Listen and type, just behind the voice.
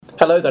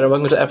Hello there and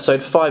welcome to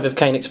episode 5 of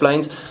Kane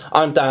Explains.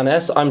 I'm Dan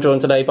S. I'm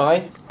joined today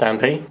by Dan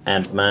P.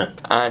 And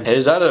Matt. And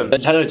here's Adam.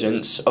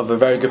 Intelligence of a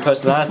very good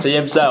personality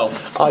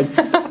himself. I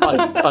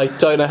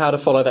don't know how to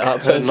follow that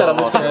up, so instead I'm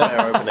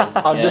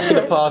just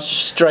going to pass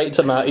straight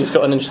to Matt. He's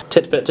got an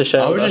tidbit to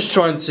share. I was just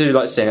trying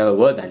to say another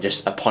word then,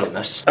 just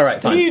eponymous.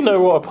 Alright, fine. Do you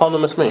know what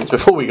eponymous means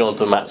before we go on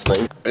to Matt's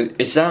thing?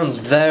 It sounds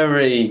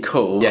very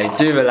cool. Yeah,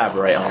 do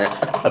elaborate on it.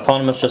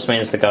 Eponymous just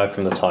means the guy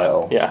from the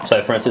title. Yeah.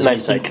 So, for instance,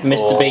 Namesake.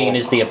 Mr. Bean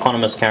is the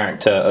eponymous character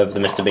of the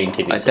Mr. Bean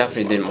TV I series.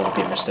 definitely didn't want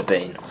to be Mr.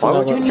 Bean. Why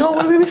would you not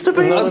want to be Mr.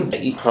 Bean?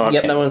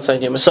 Yep. No one's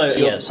saying you're So,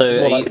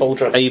 more like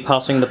Aldrin. are you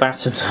passing the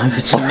baton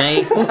over to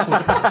me?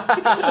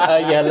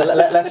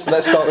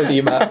 Let's start with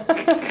you,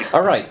 Matt.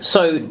 Alright,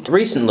 so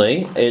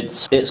recently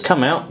it's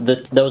come out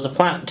that there was a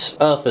Flat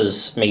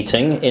Earthers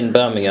meeting in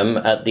Birmingham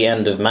at the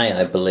end of May,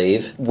 I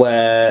believe,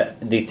 where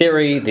the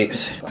theory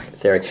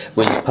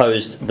was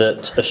posed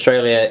that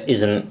Australia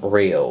isn't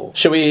real.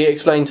 Should we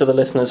explain to the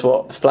listeners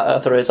what Flat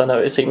Earther is? I know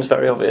it seems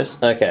very obvious.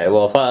 Okay,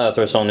 well, a flat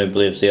earther is someone who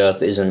believes the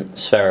Earth isn't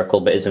spherical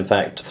but is in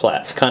fact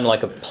flat. It's kind of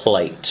like a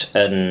plate,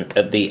 and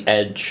at the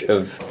edge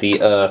of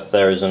the Earth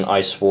there is an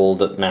ice wall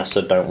that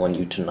NASA don't want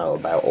you to know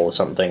about or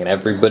something, and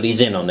everybody's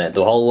in on it.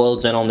 The whole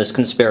world's in on this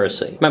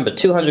conspiracy. Remember,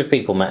 200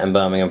 people met in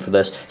Birmingham for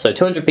this, so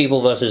 200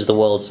 people versus the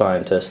world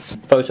scientists.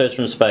 Photos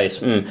from space,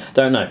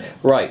 don't know.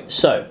 Right,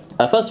 so...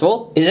 first of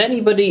all, is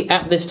anybody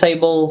at this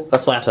table a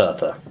flat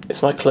earther?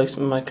 It's my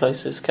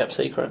closest kept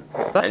secret.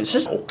 It's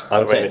just...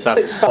 Okay.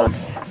 It's fun.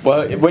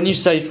 Well, when you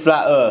say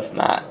flat Earth,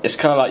 Matt, it's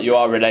kind of like you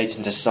are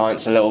relating to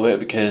science a little bit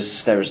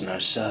because there is no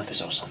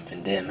surface or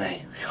something, dear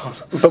me.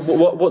 But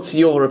what's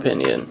your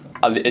opinion?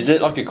 Is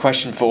it like a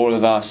question for all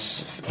of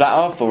us, flat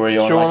Earth, or are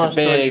you on Do you want like us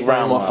a to big explain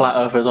round what world? flat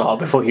earthers are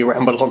before you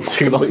ramble on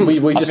too long? We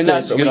I just think do it,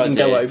 that's but a we good can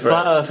go idea. over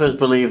Flat it. earthers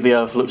believe the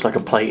Earth looks like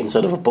a plate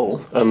instead of a ball,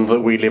 and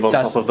that we live on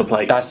top of the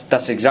plate.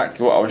 That's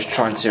exactly what I was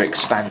trying to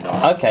expand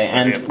on. Okay,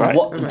 and Yeah, right.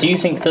 what do you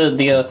think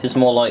the Earth is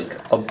more like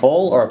a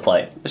ball or a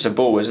plate? It's a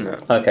ball, isn't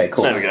it? Okay,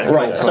 cool. There we go.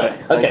 Right, Cool. so Right.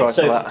 Thank you for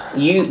so that.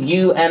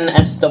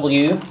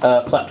 UNSW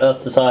Flat Earth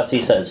Society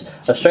says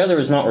Australia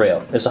is not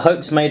real. It's a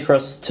hoax made for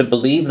us to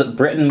believe that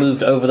Britain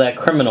moved over their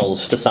criminals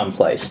to some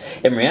place.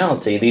 In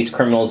reality, these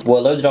criminals were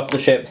loaded off the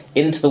ship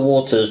into the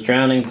waters,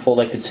 drowning before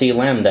they could see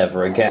land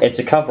ever again. It's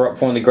a cover-up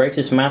for one of the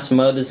greatest mass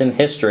murders in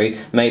history,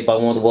 made by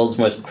one of the world's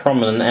most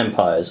prominent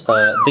empires.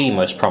 The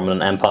most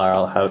prominent empire,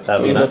 I'll have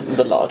you know.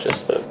 The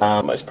largest, but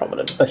most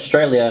prominent.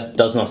 Australia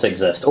does not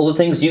exist. All the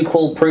things you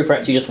call proof are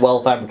actually just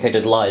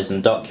well-fabricated lies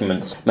and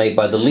documents made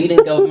by the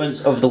leading governments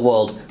of the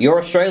world. Your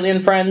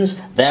Australian friends,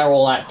 they're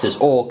all actors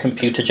or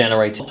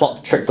computer-generated plot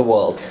to trick the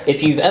world.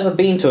 If you've ever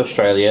been to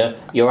Australia,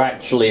 you're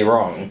actually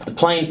wrong. The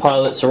plane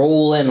pilots are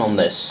all in on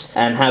this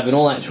and have in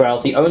all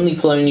actuality only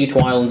flown you to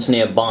islands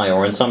nearby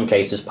or in some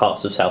cases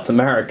parts of South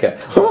America.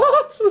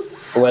 What?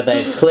 Where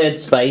they've cleared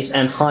space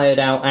and hired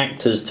out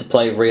actors to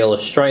play real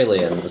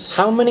Australians.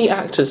 How many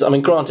actors? I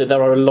mean, granted,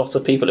 there are a lot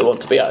of people who want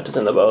to be actors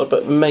in the world,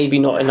 but maybe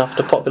not enough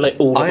to populate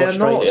all of I am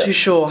Australia. not too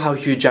sure how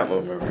Hugh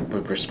Jackman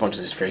would respond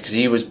to this theory because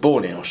he was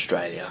born in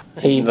Australia.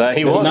 He was.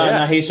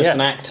 No, he's just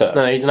an actor.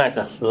 No, he's an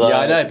actor. Yeah,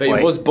 I know, but Wait.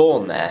 he was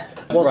born there.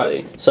 Was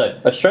Right. he? So,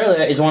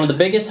 Australia is one of the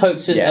biggest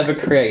hoaxes Yeah. ever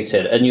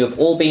created, and you have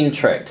all been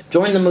tricked.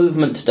 Join the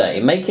movement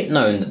today. Make it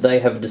known that they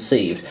have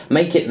deceived.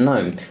 Make it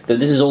known that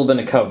this has all been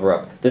a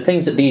cover-up. The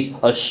things that these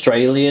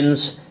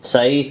Australians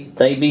say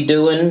they be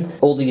doing,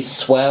 all these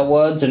swear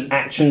words and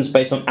actions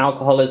based on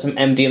alcoholism,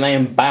 MDMA,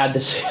 and bad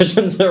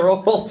decisions are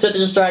all to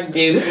distract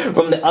you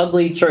from the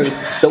ugly truth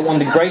that one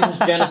of the greatest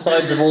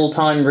genocides of all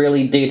time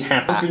really did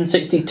happen.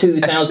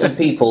 162,000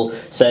 people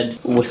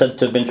were said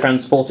to have been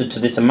transported to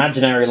this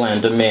imaginary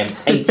land a mere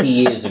 80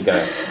 years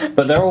ago.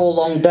 But they're all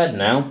long dead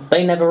now.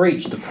 They never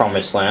reached the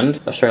promised land.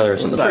 Australia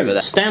isn't the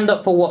truth. Stand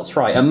up for what's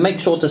right and make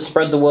sure to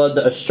spread the word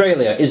that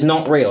Australia is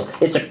not real.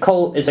 It's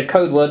a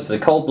code word for the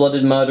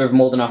cold-blooded murder of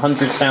more than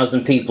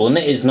 100,000 people, and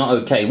it is not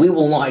okay. We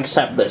will not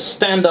accept this.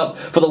 Stand up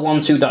for the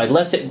ones who died.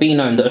 Let it be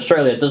known that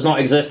Australia does not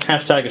exist.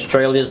 Hashtag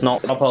Australia is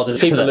not a part of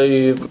People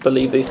who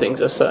believe these things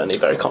are certainly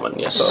very common,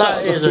 yes.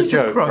 That is a Jesus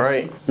joke, Christ.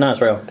 right? No,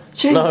 it's real.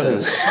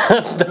 Jesus.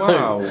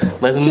 No.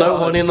 There's no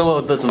one in the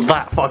world that's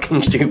that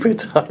fucking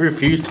stupid. I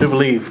refuse to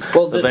believe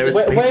Well, that there is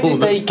Where people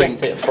did they that get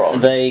think... it from?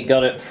 They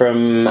got it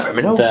from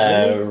Criminals,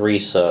 their really?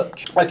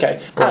 research.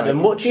 Okay,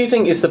 Adam, what do you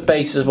think is the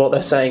basis of what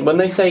they're saying? When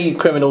they say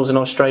criminals in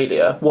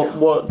Australia,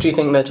 what do you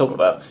think they're talking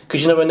about?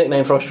 Because you know a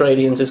nickname for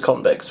Australians is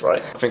convicts,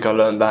 right? I think I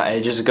learned that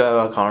ages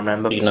ago. I can't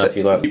remember. You know if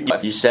you learned.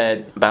 You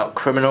said about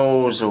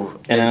criminals or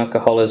And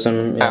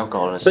alcoholism. Yeah.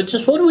 alcoholism. But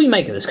just what do we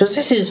make of this? Because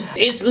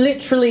it's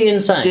literally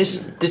insane.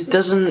 This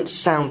doesn't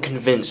sound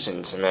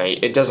convincing to me.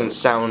 It doesn't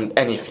sound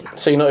anything.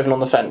 So you're not even on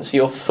the fence,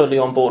 you're fully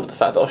on board with the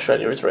fact that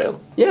Australia is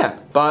real. Yeah,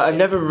 but I've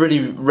never really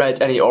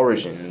read any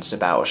origins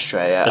about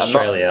Australia.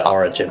 Australia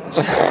origins.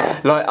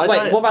 Like, I Wait,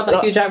 don't- what about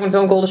that Hugh Jackman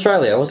film called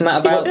Australia? Wasn't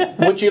that about?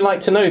 Would you like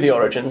to know the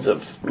origins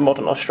of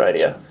modern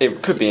Australia?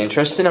 It could be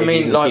interesting. I If you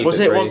mean, can like, keep was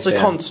it it brief, once a yeah.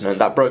 continent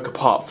that broke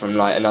apart from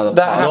like another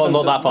That part? happened,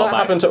 not that far that back.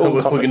 happened to all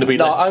We're continents. gonna be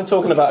No, less. I'm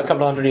talking about a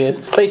couple of hundred years.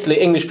 Basically,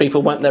 English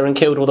people went there and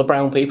killed all the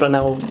brown people, and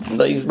now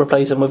they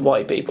replace them with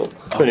white people.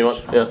 Pretty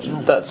much, yeah.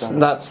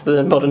 That's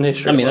the modern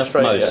history I mean, of that's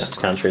Australia. most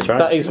countries, right?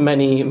 That is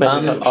many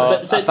countries.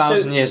 but so-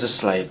 1,000 years a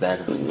slave then.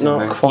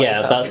 Not quite.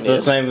 yeah, that's 1,000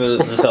 years. the name of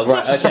the film.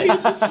 Right, okay.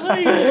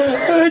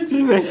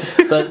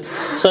 But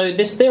so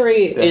this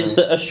theory is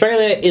that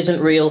Australia isn't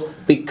real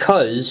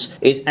because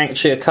it's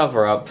actually a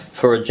cover-up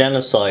for a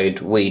genocide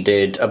we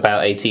did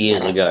about 80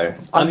 years ago.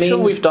 I'm sure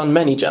we've done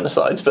many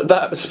genocides, but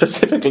that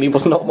specifically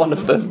was not one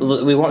of them.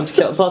 We wanted to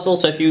kill. Plus,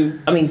 also,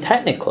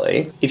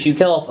 technically, if you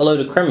kill off a load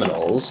of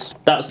criminals,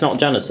 that's not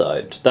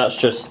genocide. That's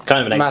just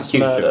kind of an Mass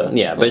execution. murder.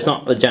 Yeah, but it's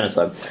not a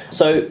genocide.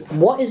 So,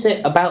 what is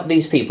it about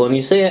these people? And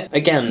you see it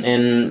again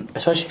in,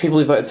 especially people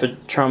who voted for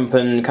Trump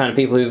and kind of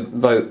people who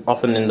vote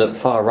often in the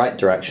far right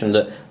direction,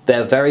 that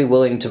they're very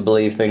willing to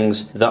believe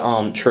things that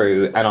aren't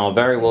true and are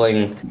very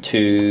willing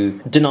to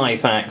deny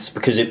facts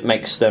because it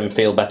makes them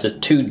feel better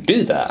to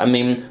do that. I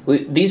mean,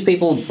 these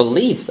people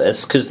believe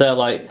this because they're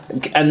like,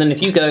 and then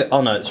if you go,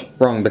 oh no, it's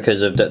wrong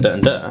because of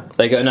da,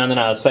 they go,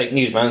 no, it's fake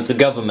news, man, it's the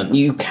government.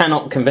 You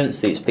cannot convince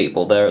these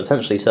people. They're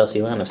essentially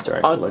Cersei Lannister,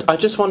 actually. I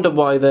just wonder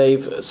why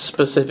they've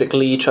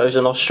specifically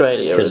chosen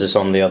Australia. Because it's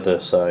on the other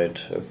side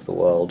of the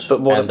world,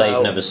 But what and they've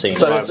about- never seen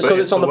so it. it's because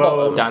it's on the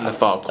bottom, down the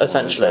far corner,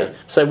 essentially.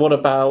 so- So what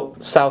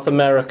about South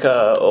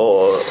America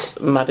or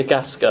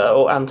Madagascar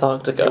or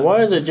Antarctica?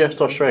 Why is it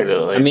just Australia?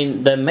 Like, I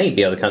mean, there may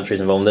be other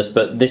countries involved in this,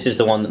 but this is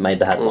the one that made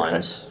the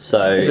headlines. So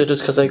Is it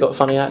just because they got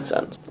funny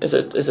accents? Is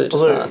it just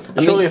although,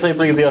 that? surely if they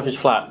believe the Earth is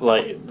flat,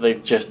 like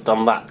they've just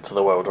done that to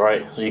the world,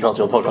 right? So you can't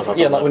see on podcast. I've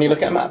Yeah, done like that. when you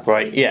look at a map.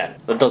 Right, yeah.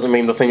 That doesn't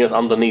mean the thing that's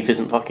underneath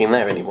isn't fucking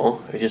there anymore.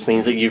 It just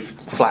means that you've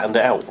flattened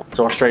it out.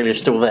 So Australia's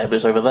still there, but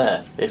it's over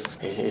there.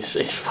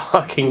 It's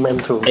fucking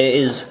mental. it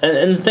is,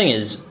 and the thing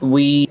is,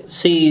 we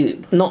see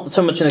not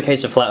so much in the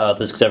case of flat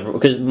earthers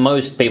because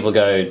most people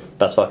go,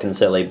 that's fucking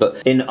silly,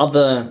 but in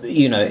other,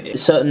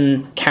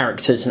 certain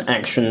characters and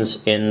actions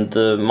in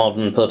the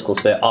modern political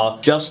sphere are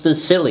just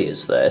as silly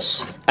as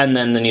this, and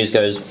then the news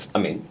goes, I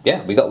mean,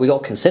 yeah, we got to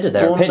consider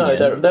their Well, opinion.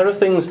 no, there are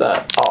things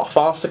that are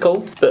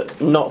farcical, but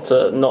not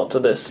to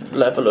this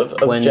level of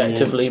When-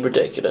 objectively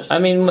ridiculous. I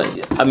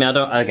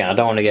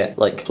don't want to get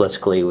like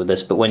politically with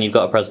this, but when you've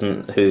got a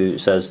president who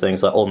says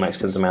things like all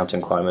Mexicans are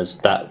mountain climbers,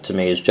 that to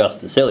me is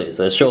just as silly as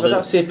this. Sure, but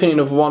that's the opinion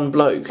of one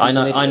bloke. who's I an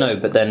know,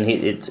 idiot. but then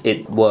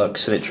it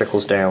works and it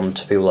trickles down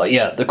to people like,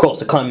 yeah, of course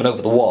they're climbing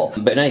over the wall.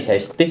 But in any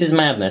case, this is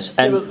madness.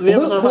 And But the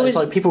other side of who that is- is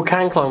like people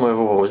can climb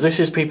over walls. This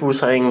is people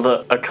saying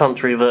that a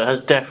country that has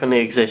definitely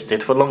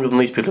existed for longer than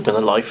these people have been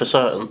alive for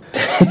certain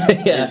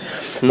yeah. is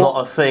not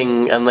a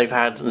thing, and they've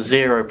had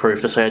zero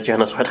proof to say a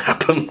genocide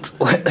happened.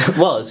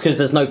 Well, it's because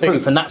there's no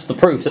proof, and that's the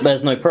proof that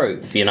there's no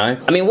proof. I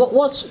mean,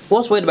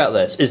 what's weird about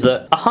this is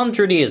that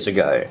 100 years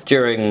ago,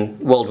 during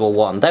World War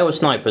One, there were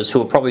snipers who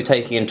were probably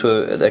taking into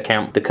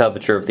account the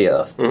curvature of the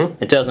Earth. In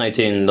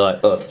 2018, like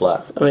Earth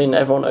flat. I mean,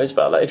 everyone knows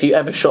about that. If you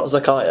ever shot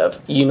Zakayev,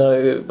 you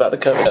know about the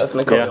curved earth and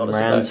the Coriolis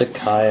Ran effect.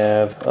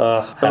 Zakayev.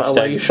 No matter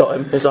where you shot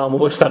him, his arm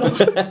always fell off.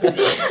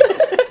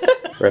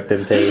 Rip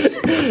in peace.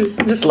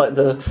 Just like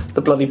the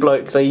bloody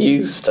bloke they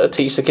used to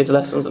teach the kids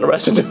lessons in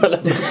Arrested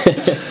Development.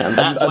 And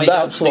that's And why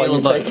that's why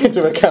you take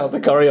into account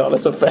the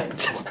Coriolis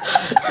effect.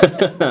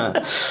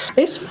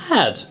 It's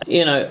mad.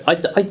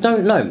 I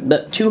don't know.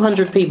 That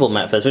 200 people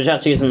met for this, which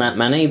actually isn't that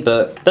many,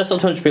 but that's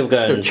not 200 people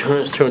going.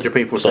 It's 200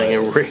 people saying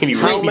a really,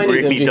 How many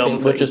of them do really you dumb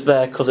think were thing. just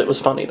there because it was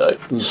funny, though?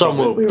 Some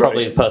will be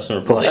Probably right. the person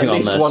reporting At on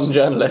least this. one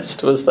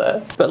journalist was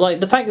there. But like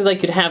the fact that they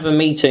could have a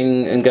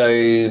meeting and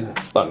go,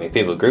 well, I mean,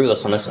 people agree with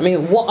us on this. I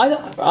mean, what? I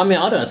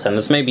don't understand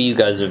this. Maybe you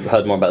guys have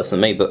heard more about this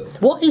than me. But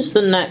what is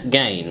the net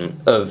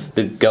gain of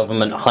the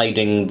government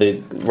hiding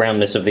the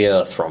roundness of the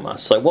Earth from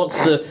us? Like, what's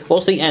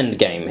the end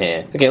game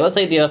here? Okay, let's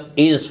say the Earth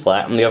is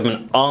flat and the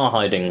government are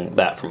hiding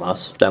that from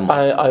us. Then what?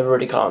 I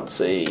really can't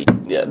see.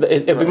 Yeah,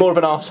 it'd be more of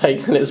an arse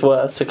ache than it's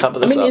worth to cover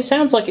this I mean, up. it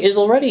sounds like it is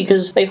already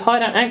because they've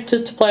hired out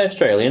actors to play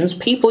Australians.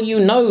 People you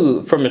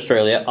know from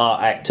Australia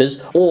are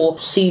actors or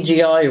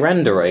CGI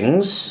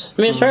renderings.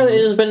 I mean,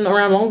 Australia has been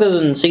around longer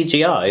than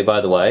CGI,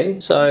 by the way.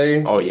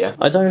 So, Oh yeah.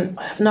 I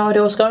have no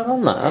idea what's going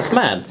on there. That's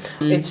mad.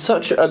 It's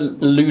such a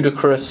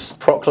ludicrous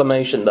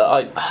proclamation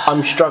that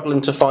I'm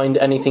struggling to find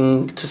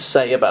anything to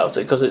say about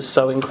it because it's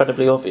so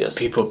incredibly obvious.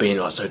 People being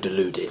like so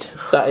deluded.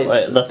 That is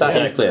Right, that's that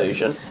is exactly it.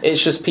 delusion.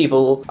 It's just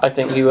people, I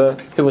think, who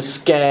are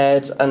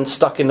scared and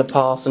stuck in the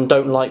past and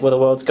don't like where the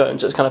world's going.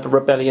 So it's kind of a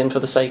rebellion for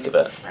the sake of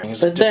it.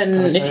 But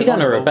then, if you're going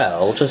to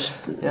rebel, just,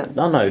 I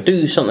don't know,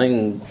 do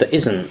something that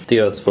isn't the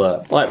Earth's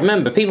flat. Like,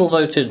 remember, people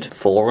voted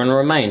for and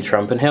Remain,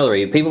 Trump and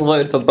Hillary. People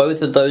voted for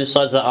both of those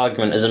sides of that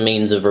argument as a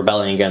means of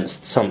rebelling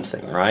against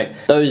something, right?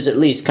 Those at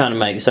least kind of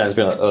make sense.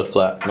 Be like, Earth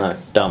flat, no,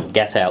 dumb,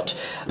 get out.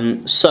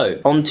 So,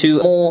 on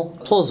to more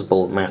plausible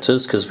technical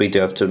matters because we do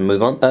have to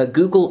move on.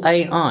 Google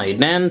AI.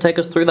 Dan, take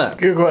us through that.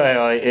 Google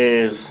AI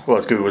is, well,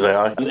 it's Google's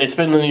AI. And it's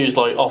been in the news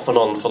like off and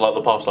on for like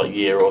the past like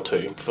year or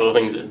two for the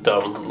things it's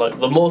done. Like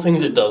the more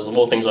things it does, the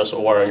more things I sort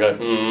of worry and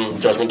go,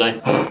 Judgment Day.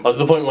 Like to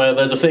the point where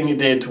there's a thing it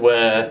did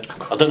where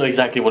I don't know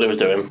exactly what it was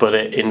doing, but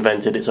it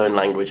invented its own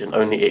language and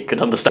only it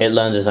could understand. It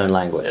learned its own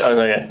language. Oh,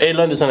 no, yeah. It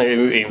learned its own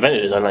language, it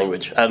invented its own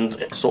language, and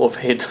it sort of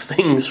hid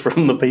things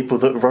from the people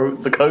that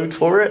wrote the code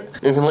for it.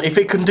 If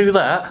it can do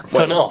that,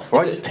 turn it off,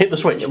 right? Just hit the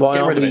switch, Why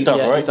get aren't rid of we- it, done,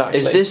 yeah, right? exactly.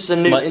 Is this a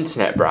new Like-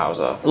 internet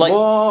browser? Like,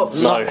 What?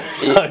 No.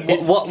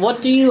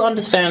 What do you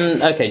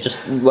understand?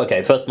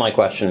 Okay, first my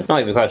question. Not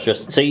even a question,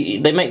 just so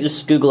they make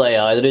this Google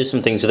AI, they do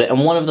some things with it,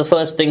 and one of the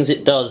first things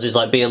it does is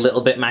like be a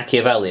little bit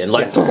Machiavellian,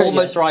 like Yes.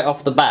 almost right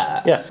off the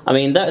bat. Yeah. I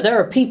mean, there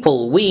are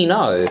people we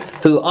know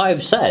who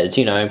I've said,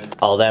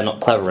 they're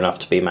not clever enough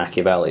to be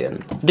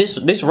Machiavellian. This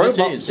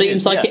robot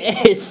seems like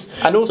it is.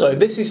 And also,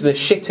 this is the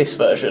shittest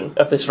version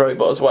of this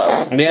robot as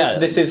well. Yeah.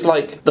 This is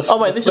like the. Oh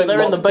wait,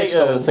 they're in the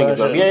beta thing as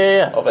well.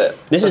 Yeah. Of it.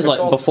 This So is for like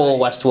God's before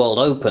sake. Westworld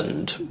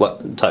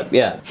opened, type,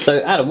 yeah. So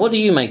Adam, what do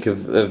you make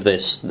of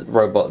this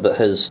robot that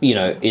has,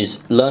 is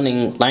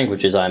learning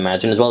languages, I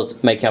imagine, as well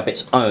as making up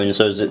its own,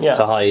 so as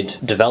to hide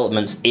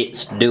developments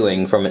it's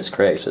doing from its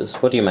creators?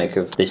 What do you make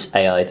of this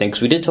AI thing?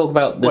 Because we did talk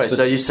about this Wait, with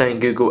so you're saying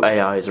Google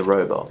AI is a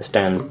robot? the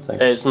Stan thing.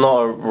 It's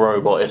not a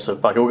robot. It's a.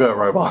 We'll go a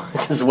robot.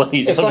 It's what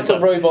he's. It's like a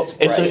robot's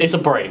brain. It's a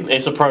brain.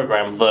 It's a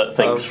program that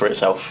thinks for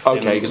itself.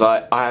 Okay, because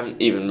I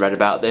haven't even read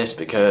about this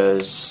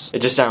because it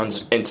just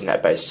sounds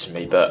internet based to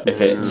me. But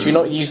if it's Do you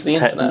not use the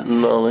internet?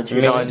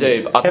 Technology. no, I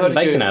do. I've Kevin heard,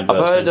 Bacon I've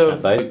adverts heard on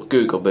of internet,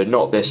 Google, but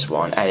not this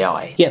one.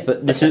 AI. Yeah,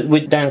 but this is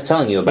what Dan's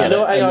telling you You about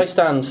know what it. AI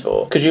stands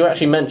for? Could you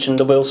actually mention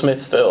the Will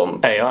Smith film?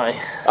 AI.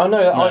 Oh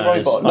no, No, iRobot.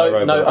 it's No,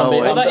 iRobot. no, Oh,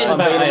 being- well, that is I'm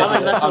about being- AI. I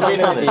mean, that's I'm about being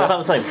the same. an It's idiot. about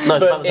the same. No,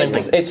 it's about the same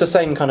thing. It's the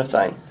same kind of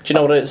thing. Do you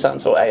know what it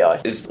stands for?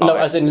 AI. No,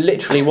 as in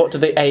literally, what do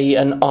the A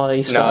and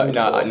I stand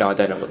for? No, I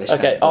don't know what this.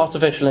 Okay,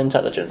 artificial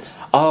intelligence.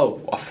 Oh,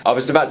 I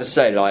was about to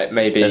say like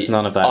maybe There's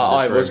none of that in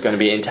I this was room. going to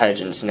be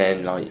intelligence, and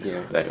then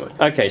anyway.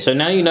 Okay, so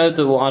now you know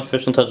what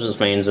artificial intelligence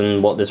means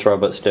and what this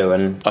robot's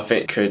doing. I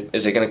think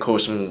is it going to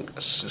cause some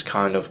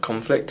kind of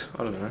conflict?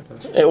 I don't know.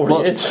 It already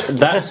Well,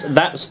 is.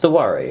 that's the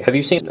worry. Have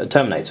you seen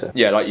Terminator?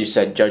 Yeah, like you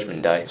said,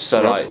 Judgment Day.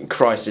 So like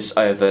crisis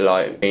over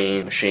like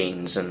being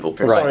machines and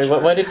Right. Sorry,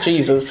 where did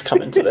Jesus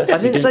come into this? I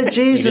didn't say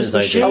Jesus, You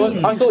didn't say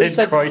machines. I thought you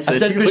said crisis. I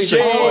said You thought you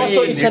machines. Oh, I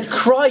thought you said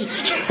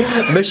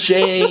Christ.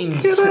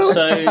 machines.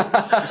 So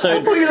I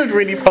thought you looked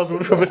really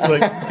puzzled from it.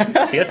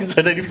 Like he hasn't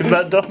said anything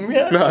that dumb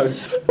yet. No,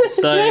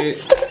 so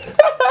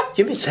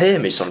you mishear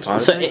me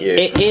sometimes. So don't you?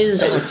 it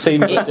is. It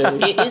seems you do.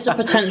 It is a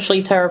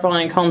potentially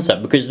terrifying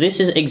concept because this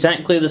is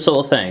exactly the sort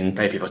of thing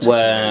Maybe people take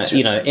where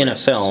advantage of in a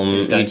film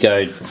these you'd days.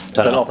 go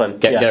turn Turn off, off then.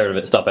 get Yeah. rid of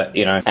it, stop it,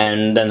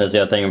 and then there's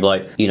the other thing of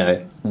like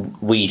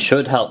we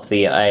should help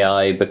the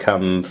AI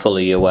become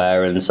fully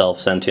aware and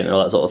self-sentient and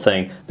all that sort of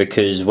thing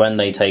because when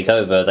they take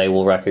over they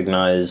will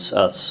recognise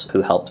us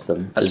who helped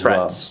them As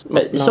friends.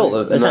 well. But sort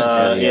of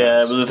essentially.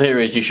 Yeah, but the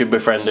theory is you should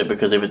befriend it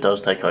because if it does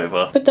take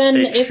over, But then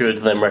it if- should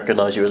then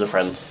recognise you as a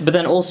friend. But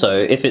then also,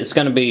 if it's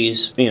going to be,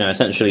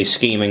 essentially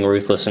scheming,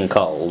 ruthless, and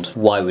cold,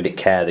 why would it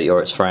care that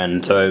you're its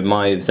friend? So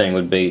my thing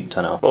would be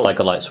turn off, like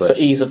a light For switch.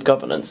 ease of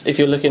governance, if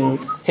you're looking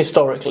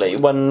historically,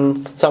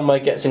 when somewhere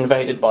gets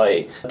invaded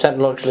by a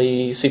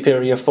technologically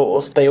superior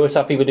force, they always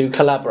have people who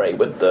collaborate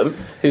with them,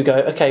 who go,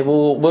 okay,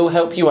 we'll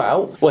help you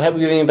out, we'll help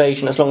you with the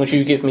invasion as long as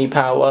you give me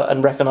power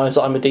and recognise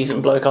that I'm a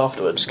decent bloke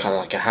afterwards. It's kind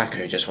of like a hacker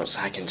who just wants to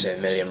hack into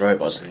 1 million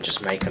robots and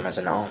just make them as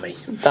an army.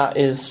 That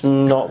is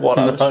not what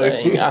I was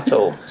saying at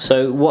all.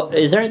 So, what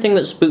is there anything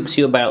that spooks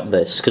you about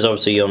this? Because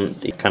obviously you're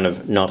kind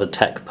of not a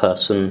tech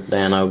person,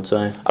 Dan. I would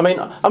say. I mean,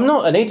 I'm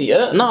not an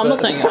idiot. No, I'm not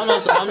but- saying.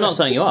 I'm not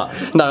saying you are.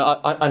 No,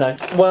 I know.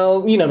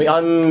 Well, you know me,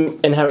 I'm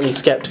inherently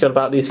sceptical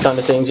about these kind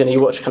of things. You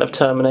watch kind of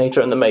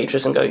Terminator and The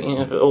Matrix and go,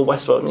 or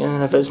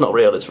Westworld, if it's not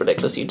real, it's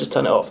ridiculous, you just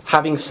turn it off.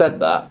 Having said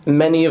that,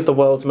 many of the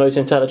world's most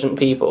intelligent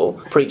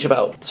people preach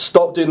about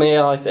stop doing the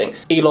AI thing.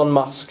 Elon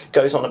Musk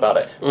goes on about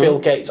it. Bill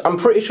Gates. I'm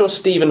pretty sure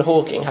Stephen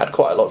Hawking had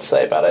quite a lot to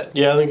say about it.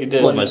 Yeah, I think it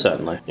did. Well, most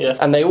certainly. Yeah.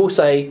 And they all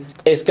say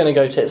it's going to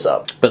go tits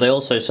up. But they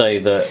also say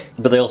that.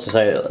 But they also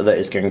say that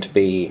it's going to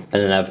be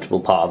an inevitable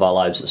part of our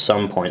lives at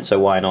some point. So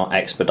why not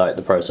expedite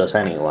the process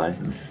anyway?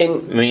 I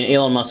mean,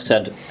 Elon Musk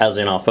said, as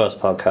in our first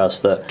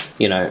podcast, that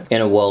in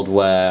a world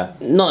where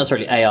not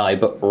necessarily AI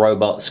but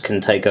robots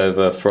can take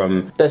over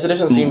from. There's a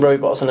difference between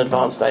robots and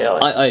advanced AI.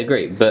 I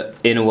agree, but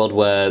in a world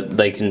where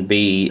they can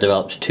be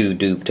developed to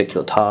do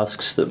particular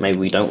tasks that maybe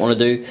we don't want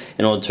to do,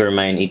 in order to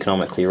remain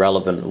economically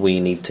relevant, we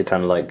need to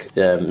kind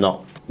of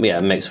not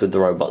mixed with the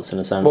robots in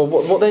a sense. Well,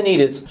 what they need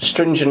is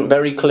stringent,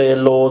 very clear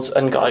laws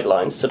and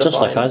guidelines to Just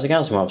define. like Isaac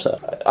Asimov said.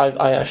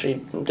 I actually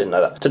didn't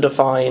know that. To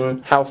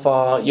define how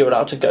far you're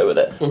allowed to go with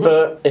it.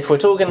 But if we're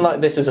talking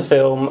like this is a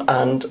film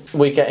and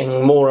we're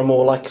getting more and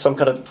more like some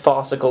kind of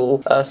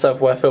farcical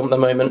self-aware film at the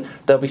moment,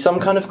 there'll be some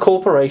kind of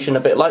corporation, a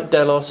bit like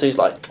Delos, who's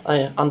like,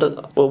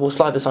 we'll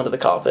slide this under the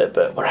carpet,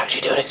 but we're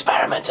actually doing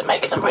experiments and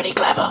making them really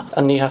clever.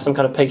 And you have some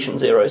kind of patient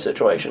zero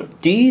situation.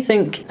 Do you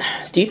think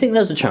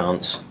there's a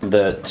chance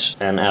that,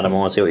 and Adam, I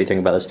want to see what you think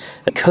about this,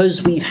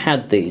 because we've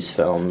had these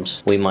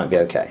films, we might be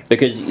okay?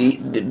 Because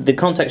the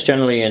context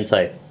generally in,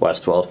 say,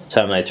 Westworld,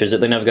 Terminator, is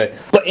that they never go,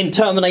 but in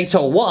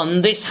Terminator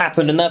 1, this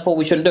happened and therefore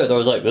we shouldn't do it. I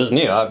was like, this is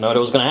new, I have no idea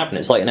what's going to happen.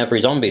 It's like in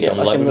every zombie film.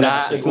 Like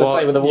that with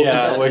the Walking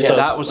Dead.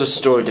 that was a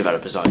story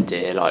developer's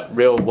idea, like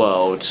real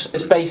world.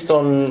 It's based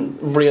on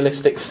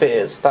realistic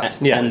fears.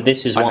 That's And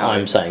this is what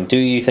I'm saying. Do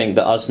you think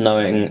that us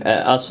knowing,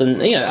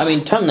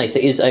 Terminator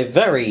is a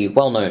very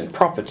well-known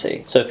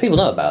property. So if people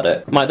know about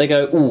it, might they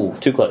go, ooh,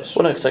 too close?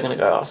 Well, no, because they're going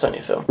to go, it's only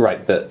a film.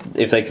 Right, but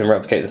if they can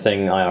replicate the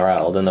thing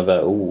IRL, then they'll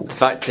go, ooh. The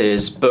fact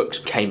is, books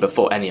came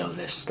before any of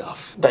this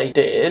stuff. They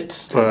did.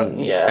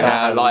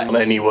 Yeah. Like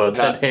any words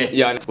said here.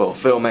 Yeah, well,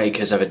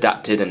 filmmakers have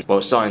adapted, and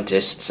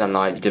scientists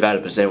and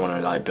developers, they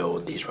want to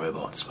build these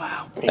robots.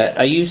 Wow.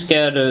 Are you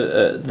scared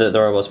that the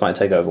robots might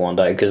take over one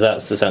day? Because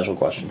that's the central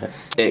question here.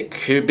 It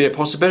could be a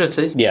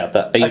possibility. Yeah,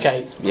 but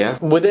Okay. Yeah.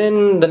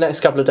 Within the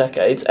next couple of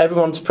decades,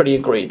 everyone's pretty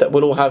agreed that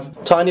we'll all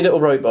have tiny little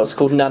robots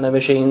called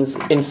nanomachines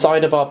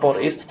inside of our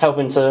bodies,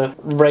 helping to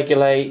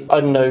regulate,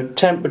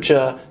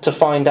 temperature, to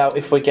find out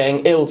if we're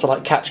getting ill,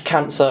 to catch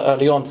cancer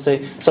early on, to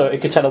see. So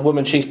it could tell a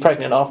woman she's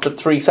pregnant after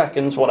 3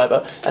 seconds,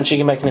 whatever, and she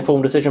can make an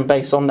informed decision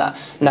based on that.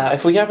 Now,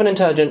 if we have an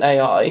intelligent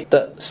AI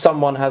that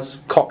someone has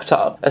cocked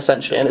up,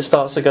 essentially, and it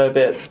starts to go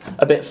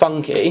a bit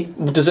funky,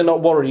 does it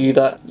not worry you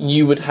that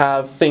you would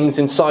have things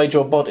inside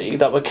your body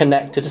that were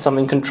connected to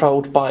something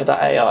controlled by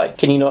that AI?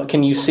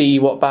 Can you see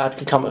what bad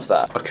could come of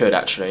that? I could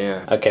actually,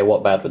 yeah. Okay,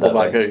 what bad would that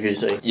What be? about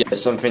Goku? Yeah,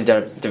 there's something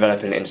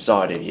developing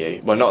inside of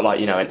you. Well, not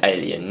an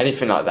alien,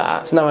 anything like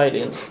that. It's no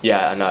aliens.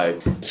 Yeah, I know.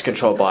 It's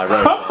controlled by a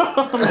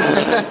robot.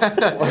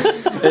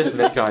 Isn't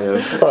it, kind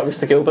of? Right,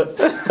 Mr. Gilbert.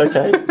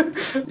 Okay.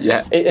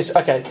 Yeah. It's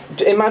okay.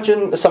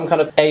 Imagine some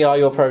kind of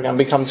AI or program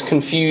becomes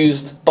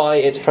confused by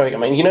its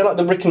programming. Like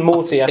the Rick and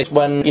Morty act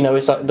when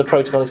it's like the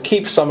protocol is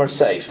keep summer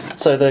safe.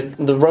 So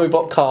the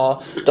robot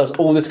car does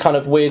all this kind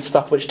of weird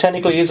stuff, which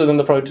technically is within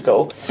the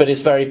protocol, but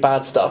it's very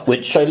bad stuff.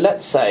 So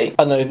let's say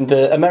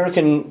the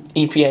American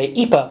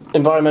EPA,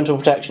 Environmental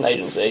Protection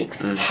Agency,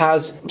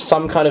 has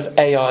some kind of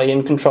AI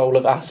in control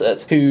of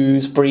assets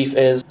whose brief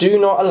is do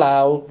not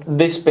allow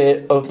this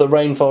bit of the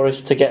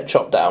rainforest to get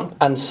chopped down.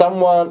 And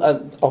someone,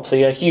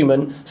 obviously a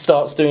human,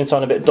 starts doing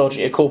something a bit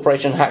dodgy. A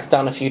corporation hacks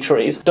down a few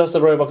trees. Does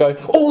the robot go,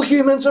 all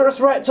humans are a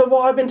threat to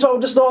what I've been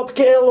told to stop,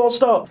 kill or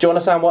stop? Do you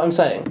understand what I'm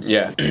saying?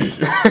 Yeah.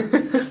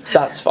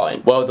 That's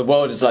fine. Well, the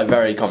world is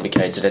very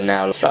complicated, and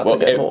now about to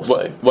get more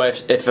so.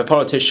 If a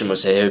politician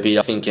was here, he'd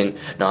be thinking,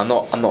 "No, I'm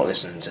not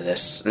listening to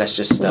this. Let's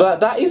just." But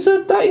that is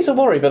a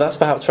worry, but that's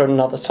perhaps for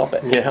another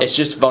topic. Yeah. It's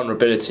just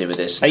vulnerability with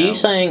this. Are you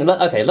saying,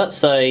 okay, let's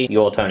say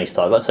you're Tony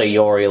Stark, let's say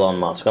you're Elon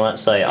Musk, and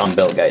let's say I'm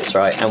Bill Gates,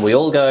 right? And we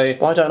all go,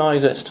 Why don't I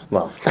exist?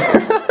 well,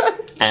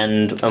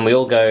 and we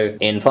all go,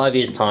 in 5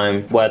 years'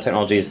 time, where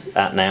technology is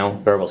at now,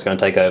 robots are going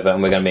to take over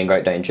and we're going to be in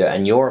great danger,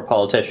 and you're a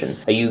politician.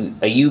 Are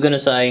you going to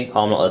say,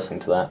 I'm not listening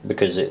to that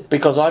because I've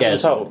been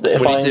told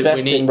that if I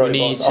invest in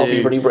robots, I'll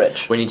be really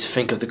rich. We need to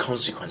think of the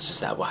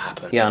consequences that will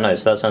happen. Yeah, I know,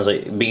 so that sounds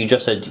like... But you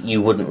just said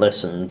you wouldn't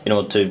listen. In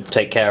order to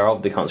take care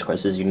of the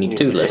consequences, you need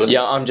to listen.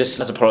 Yeah, I'm just,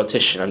 as a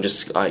politician, I'm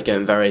just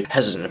getting very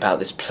hesitant about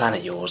this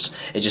planet yours.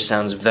 It just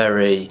sounds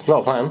very...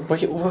 Well, plan.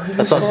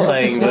 That's us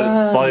saying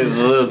that by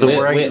the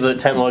rate that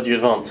technology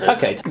advances...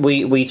 Okay,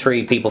 we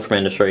three people from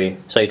industry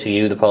say to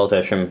you, the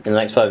politician, in the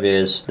next 5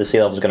 years, the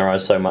sea level is going to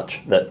rise so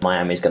much that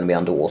Miami's going to be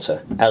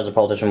underwater. As a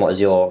politician, what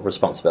is your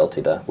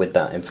responsibility there with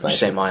that You information?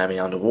 say Miami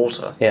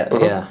underwater?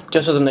 Yeah.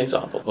 Just as an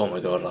example. Oh my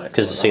god,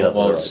 'Cause the sea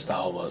level The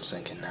whole world's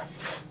sinking now.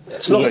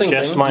 It's not thinking.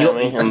 Just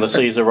Miami, and the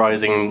seas are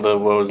rising, the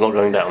world's not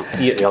going down.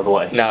 It's the other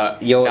way. No,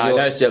 You're- I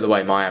know it's the other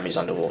way. Miami's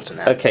underwater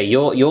now. Okay,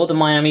 you're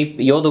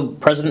the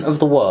president of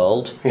the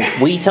world.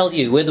 We tell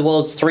you, we're the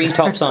world's 3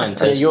 top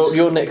scientists.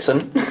 You're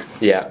Nixon.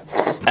 Yeah.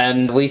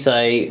 And we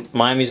say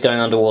Miami's going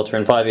underwater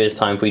in 5 years'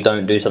 time if we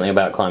don't do something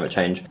about climate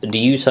change. Do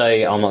you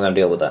say I'm not going to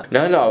deal with that?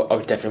 No, I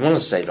would definitely want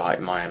to save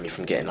Miami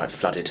from getting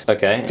flooded.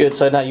 Okay. Good,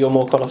 so now you're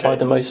more qualified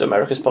than most of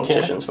America's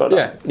politicians. Well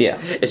done. Yeah.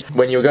 Yeah. It's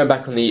when you're going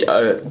back on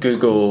the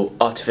Google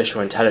artificial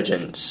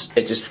intelligence,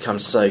 it just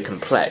becomes so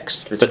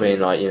complex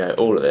between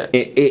all of it.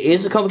 It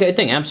is a complicated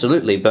thing,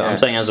 absolutely, but I'm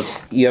Yeah. saying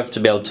you have to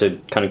be able to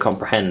kind of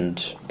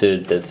comprehend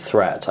the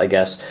threat, I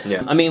guess.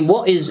 Yeah. I mean,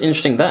 what is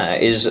interesting there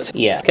is,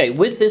 okay,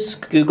 with this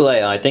Google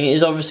AI AI thing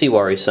is obviously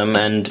worrisome,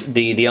 and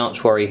the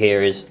arch worry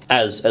here is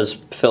as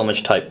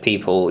filmish type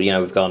people,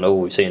 we've gone,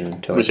 we've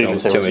seen We've seen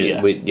this movie,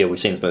 yeah. we've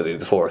seen this movie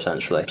before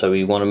essentially. So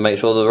we want to make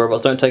sure that the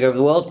robots don't take over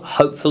the world.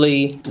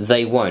 Hopefully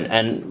they won't.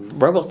 And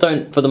robots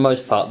don't, for the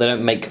most part, they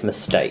don't make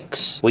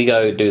mistakes. We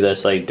go do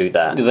this, they do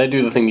that. They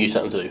do the thing you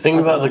set them to do. The thing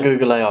about the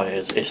Google AI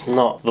is it's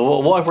not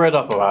what I've read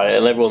up about it,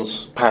 and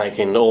everyone's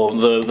panicking, or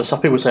the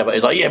stuff people say about it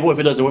is like, yeah, but what if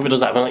it does it? What if it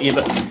does that? And I'm like, yeah,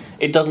 but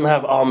it doesn't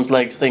have arms,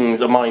 legs,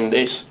 things, a mind.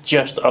 It's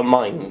just a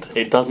mind.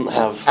 It doesn't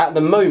have At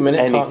the moment, it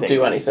anything. can't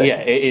do anything. Yeah,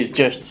 it is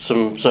just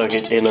some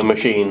circuits in a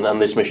machine, and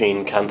this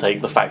machine can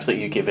take the facts that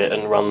you give it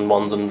and run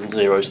ones and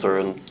zeros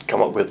through and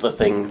come up with a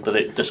thing that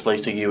it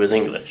displays to you as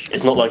English.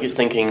 It's not like it's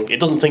thinking. It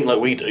doesn't think like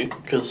we do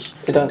because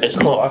it's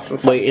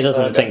not. Wait, it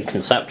doesn't think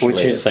conceptually.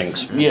 Which is- it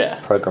thinks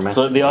programmatically.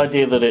 So the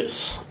idea that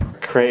it's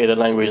created a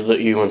language that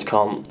humans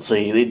can't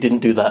see, it didn't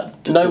do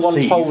that. To No one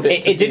deceive. told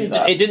it. It didn't.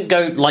 It didn't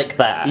go like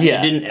that. Yeah.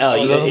 It didn't.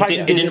 The fact It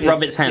that didn't it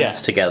rub is- its hands yeah.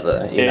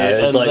 together. Yeah,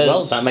 It's and like, well,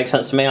 there's- that makes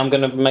sense to me. I'm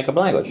going to make up a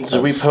language.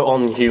 So we put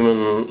on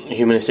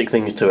humanistic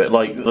things to it.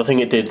 Like the thing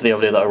it did the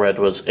other day that I read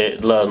was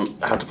it learned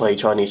how to play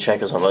Chinese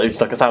checkers or something.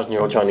 It's like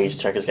 1,000-year-old Chinese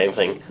checkers game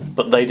thing.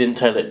 But they didn't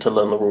tell it to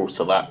learn the rules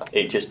to that.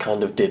 It just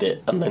kind of did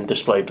it and then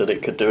displayed that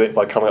it could do it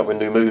by coming up with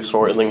new moves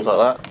for it and things like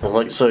that. And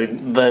like so,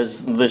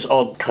 there's this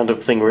odd kind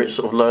of thing where it's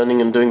sort of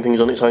learning and doing things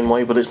on its own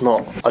way, but it's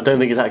not. I don't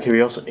think it's out of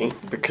curiosity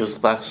because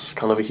that's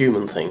kind of a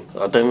human thing.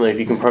 I don't know if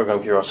you can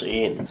program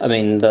curiosity in. I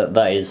mean,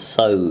 that is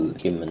so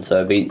human.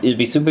 So it'd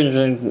be super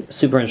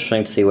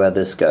interesting to see where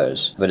this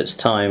goes. But it's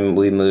time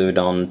we moved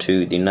on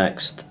to the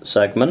next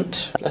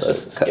segment. Let's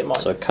just skip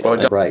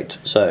mine. Right.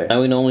 So I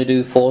know we normally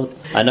do four.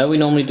 I know we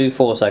normally do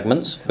 4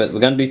 segments, but we're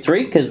going to do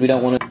 3 because we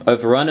don't want to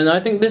overrun. And I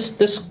think this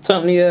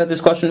certainly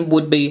this question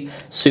would be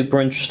super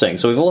interesting.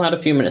 So we've all had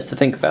a few minutes to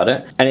think about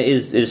it, and it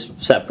is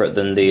separate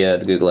than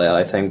the Google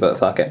AI thing. But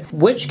fuck it.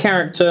 Which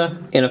character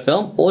in a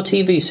film or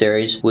TV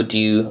series would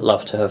you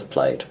love to have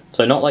played?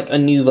 So not like a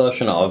new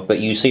version of, but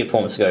you see a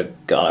performance and go,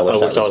 God, I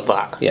wish I was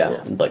that.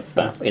 Yeah, like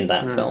that in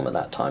that film at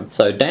that time.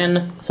 So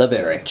Dan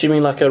Sabiri. Do you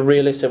mean like a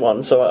realistic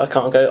one? So I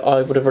can't go.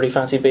 I would have really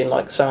fancied being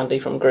like Sandy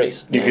from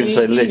Greece. You could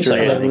say literally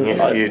say anything if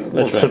you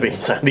want to be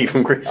Sandy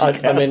from Greece. I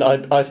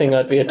think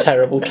I'd be a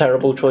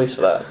terrible choice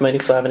for that. Mainly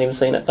because I haven't even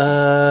seen it.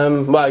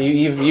 Wow,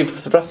 you've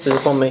thrust it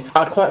upon me.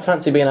 I'd quite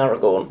fancy being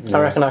Aragorn.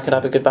 I reckon I could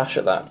have a good bash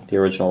at that. The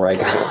original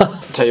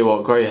Rhaegar. Tell you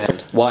what, grey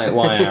head. Why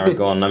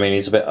Aragorn? I mean,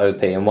 he's a bit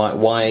OP, and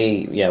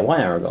why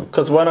Aragorn?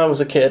 Because when I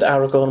was a kid,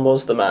 Aragorn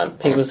was the man.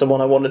 He was the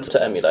one I wanted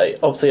to emulate.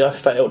 Obviously, I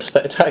failed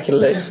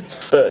spectacularly,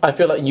 but I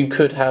feel like you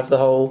could have the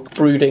whole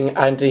brooding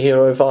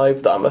anti-hero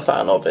vibe that I'm a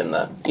fan of in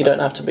there. You don't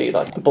have to be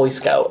like a Boy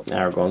Scout.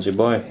 Aragorn's your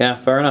boy. Yeah,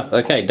 fair enough.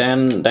 Okay,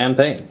 Dan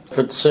P.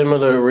 For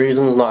similar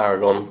reasons, not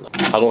Aragorn.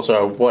 And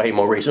also a way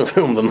more recent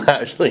film than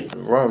that, actually.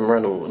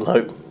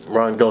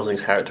 Ryan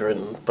Gosling's character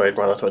in Blade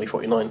Runner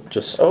 2049.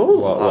 Just Oh.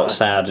 what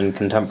sad and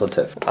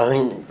contemplative. I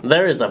think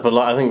there is that, but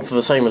like, I think for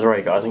the same as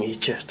Rhaegar, I think he's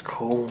just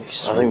cool.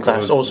 I think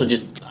that's also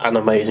just an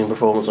amazing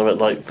performance of it.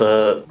 Like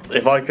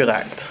if I could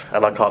act,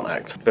 and I can't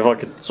act, but if I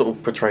could sort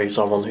of portray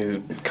someone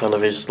who kind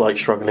of is like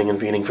struggling and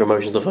feeling for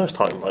emotions the first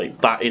time, like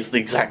that is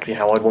exactly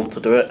how I'd want to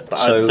do it.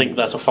 So- I think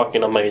that's a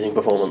fucking amazing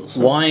performance.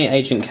 Why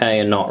Agent K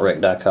and not Rick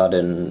Deckard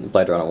in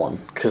Blade Runner 1?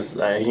 Because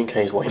Agent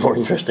K is way more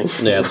interesting.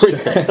 Yeah, Chris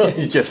Deckard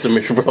is just a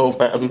miserable old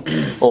man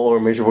or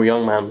a miserable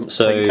young man.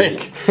 So,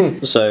 Take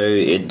pick.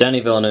 so Danny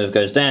Villeneuve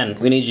goes, Dan,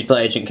 we need you to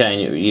play Agent K,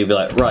 and you'd be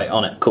like, right,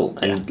 on it, cool,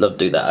 and you'd love to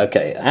do that.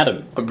 Okay,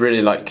 Adam. I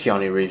really like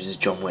Keanu Reeves as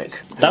John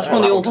Wick. That's one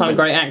of the all-time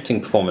great acting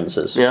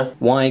performances. Yeah.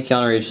 Why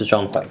Keanu Reeves as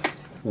John Wick?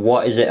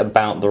 What is it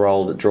about the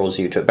role that draws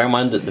you to it? Bear in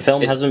mind that the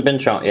film hasn't been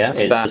shot yet.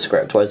 It's about- the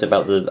script. What is it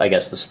about the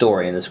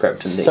story in the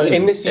script? And the, So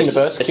in this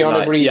universe, it's Keanu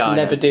like- Reeves yeah, I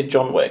never know. did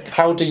John Wick.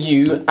 How do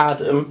you,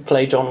 Adam,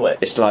 play John Wick?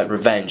 It's like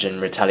revenge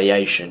and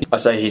retaliation. I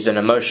say he's an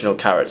emotional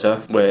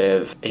character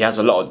he has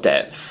a lot of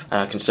depth,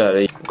 and I can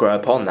certainly grow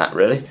upon that,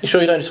 really. You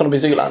sure you don't just want to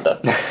be Zoolander?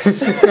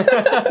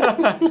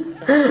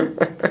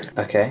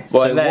 Okay.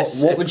 Well, so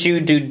unless what if- would you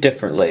do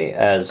differently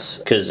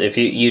because if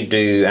you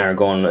do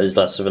Aragorn as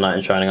less of a knight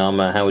in shining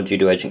armor, how would you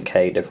do Agent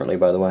K differently,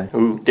 by the way?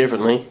 Ooh,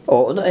 differently.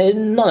 Or not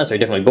necessarily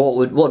differently,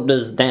 but what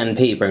does Dan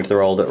P bring to the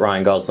role that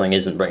Ryan Gosling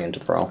isn't bringing to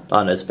the role?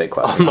 I know it's a big I'm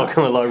question. not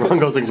gonna lie, Ryan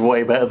Gosling's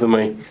way better than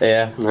me.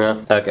 Yeah.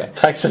 Yeah. Okay.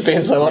 Thanks for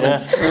being so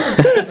honest.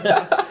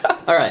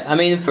 All right. I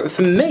mean,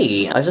 for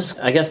me, I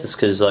guess it's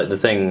because like the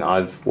thing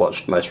I've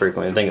watched most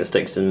frequently, the thing that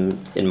sticks in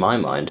my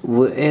mind,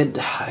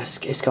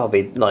 it's got to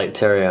be like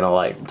Tyrion or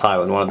like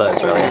Tywin, one of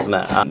those, really, isn't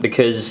it?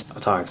 Because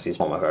Tywin is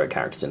one of my favorite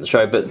characters in the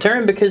show, but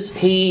Tyrion because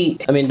the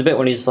bit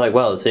when he's like,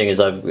 well, seeing as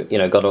I've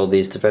got all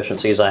these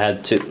deficiencies, I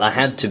had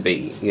to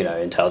be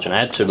intelligent, I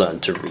had to learn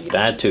to read,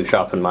 I had to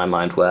sharpen my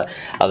mind where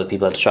other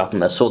people had to sharpen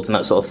their swords and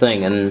that sort of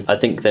thing, and I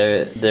think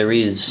there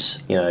is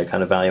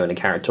kind of value in a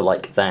character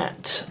like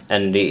that,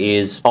 and he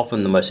is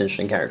often the most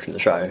interesting character in the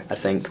show, I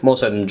think. More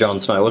so than Jon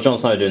Snow. What's Jon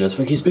Snow doing this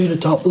week? He's being a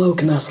top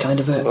bloke and that's kind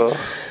of it.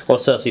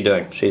 What's Cersei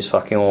doing? She's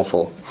fucking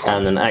awful.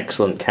 And an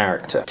excellent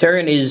character.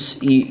 Tyrion is,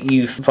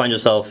 you find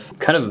yourself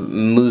kind of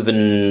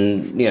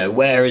moving,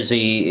 where is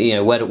he,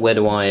 where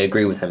do I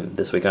agree with him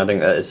this week? And I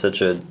think that is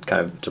such a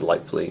kind of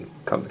delightfully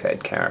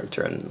complicated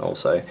character, and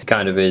also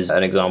kind of is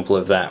an example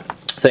of that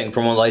thing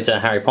from one of the later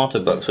Harry Potter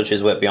books, which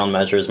is wit beyond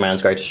measure is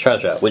man's greatest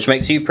treasure, which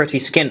makes you pretty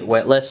skint,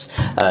 witless,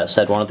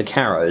 said one of the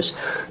Carrows.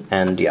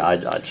 And yeah, I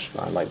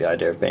like the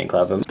idea of being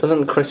clever.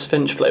 Doesn't Chris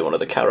Finch play one of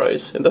the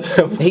Carrows in the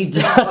film? He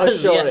does. I'm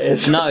sure it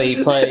is. No,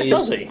 he plays.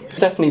 Does he? He's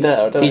definitely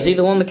there. I don't He's know.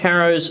 either one of the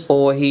Carrows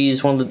or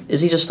he's one of the.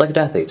 Is he just like a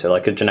Death Eater,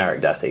 like a generic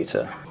Death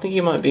Eater? I think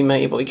you might be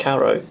Mabel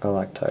Carrow. I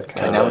like Token.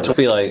 Okay, now we're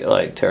Be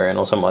like Tyrion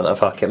or something like that.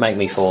 Fuck it, make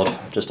me Ford.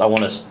 I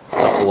want to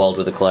stop the world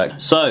with a click.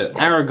 So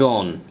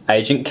Aragorn,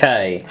 Agent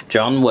K,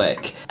 John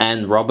Wick,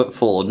 and Robert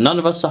Ford. None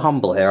of us are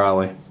humble here, are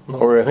we?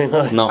 Not really,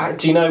 no. No.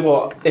 Do you know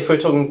what? If we're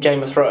talking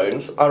Game of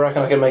Thrones, I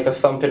reckon I can make a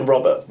thumping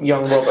Robert,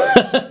 young Robert.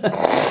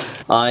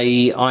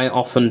 I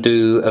often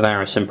do a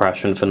Varys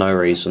impression for no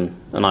reason,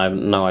 and I have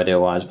no idea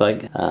why. It's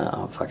like,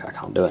 oh fuck, I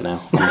can't do it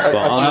now.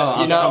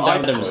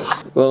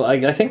 Well,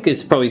 I think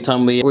it's probably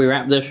time we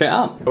wrap this shit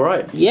up. All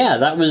right. Yeah,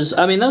 that's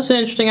an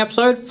interesting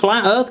episode.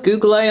 Flat Earth,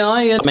 Google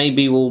AI, and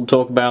maybe we'll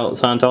talk about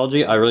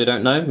Scientology. I really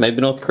don't know.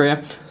 Maybe North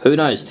Korea. Who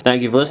knows?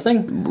 Thank you for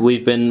listening.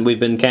 We've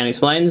been Ken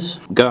Explains.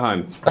 Go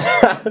home.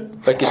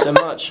 Thank you so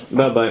much.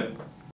 Bye bye.